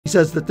He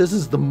says that this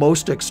is the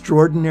most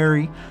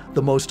extraordinary,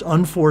 the most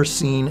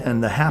unforeseen,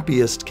 and the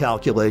happiest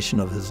calculation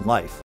of his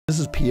life. This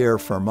is Pierre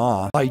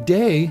Fermat. By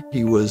day,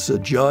 he was a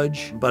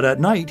judge, but at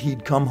night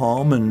he'd come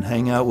home and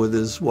hang out with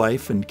his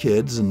wife and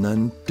kids and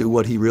then do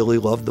what he really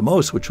loved the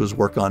most, which was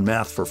work on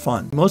math for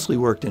fun. He mostly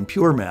worked in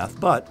pure math,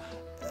 but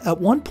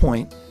at one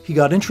point he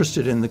got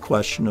interested in the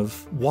question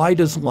of why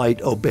does light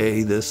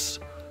obey this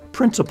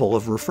principle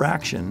of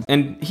refraction?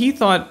 And he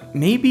thought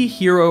maybe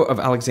Hero of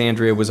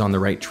Alexandria was on the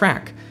right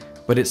track,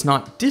 but it's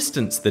not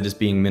distance that is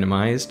being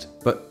minimized,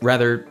 but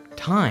rather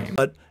time.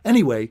 But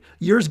anyway,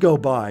 years go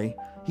by.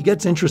 He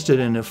gets interested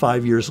in it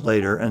 5 years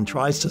later and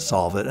tries to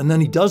solve it, and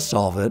then he does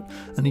solve it,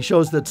 and he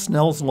shows that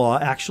Snell's law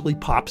actually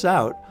pops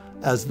out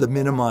as the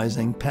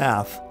minimizing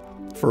path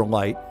for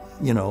light,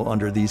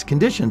 under these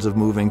conditions of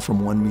moving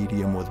from one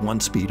medium with one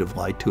speed of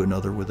light to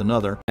another with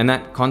another. And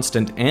that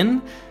constant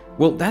n?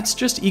 Well, that's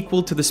just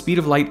equal to the speed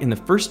of light in the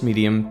first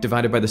medium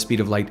divided by the speed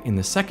of light in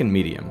the second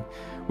medium,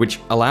 which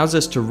allows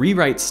us to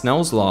rewrite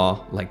Snell's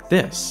law like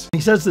this. He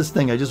says this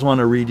thing, I just want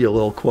to read you a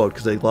little quote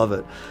because I love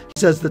it. He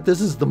says that this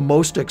is the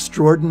most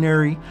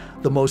extraordinary,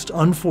 the most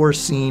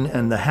unforeseen,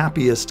 and the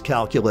happiest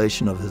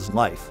calculation of his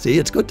life. See,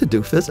 it's good to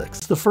do physics.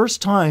 It's the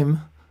first time,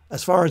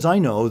 as far as I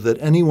know,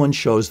 that anyone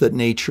shows that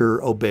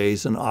nature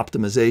obeys an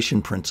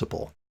optimization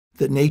principle,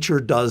 that nature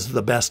does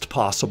the best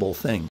possible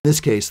thing. In this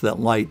case, that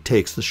light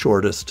takes the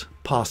shortest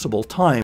possible time.